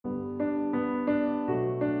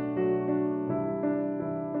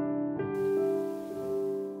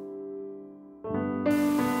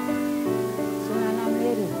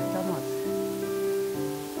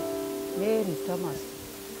Thomas.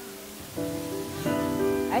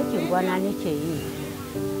 Aikin gona nake yi.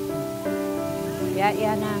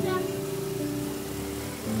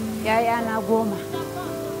 ‘Ya'yana 10.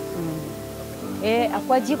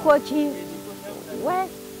 Akwai jikoki. Wai,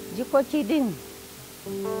 jikoki din.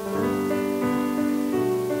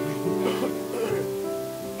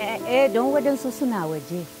 Don waɗansu suna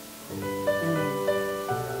waje.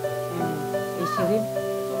 20.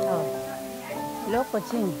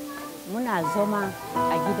 Lokacin muna zama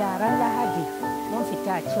a gida ran Lahadi mun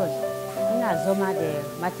fita church muna zama da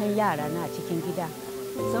matan yara na cikin gida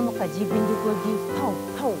sai muka ji bindigogi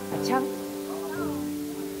pau a can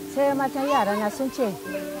sai matan yara na sun ce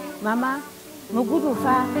mama mu gudu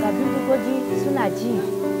fa da bindigogi suna ji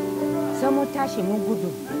sai mun tashi mun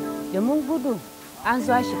gudu da mun gudu an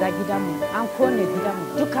zo shiga gidanmu an kone gidanmu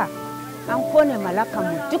duka an kone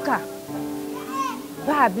malakanmu duka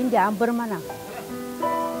ba abin da an bar mana.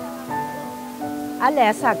 Allah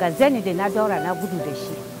ya sa ga zani da na daura na gudu da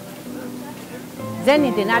shi.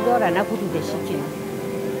 Zani da na daura na gudu da shi kenan.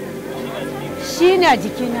 Shi ne a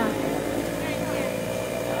jikina.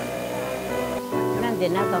 Nan da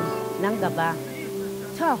nan gaba.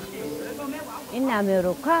 To, ina mai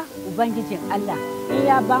roƙa Ubangijin Allah in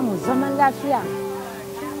ya ba mu zaman lafiya.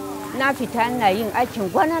 Na fita ina yin aikin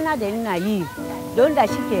gwana na da ina yi. Don da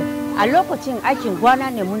shike a lokacin aikin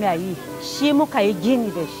gwana ne muna yi. Shi muka yi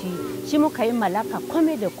gini da shi. Shi muka yi malaka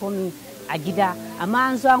komai da komai a gida amma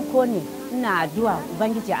an zo an kone ina addu'a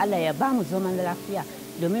Ubangiji Allah ya ba mu zaman lafiya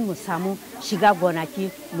domin mu samu shiga gonaki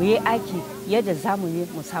mu yi aiki yadda zamu yi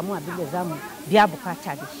mu samu abin da zamu biya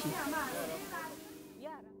bukata da shi.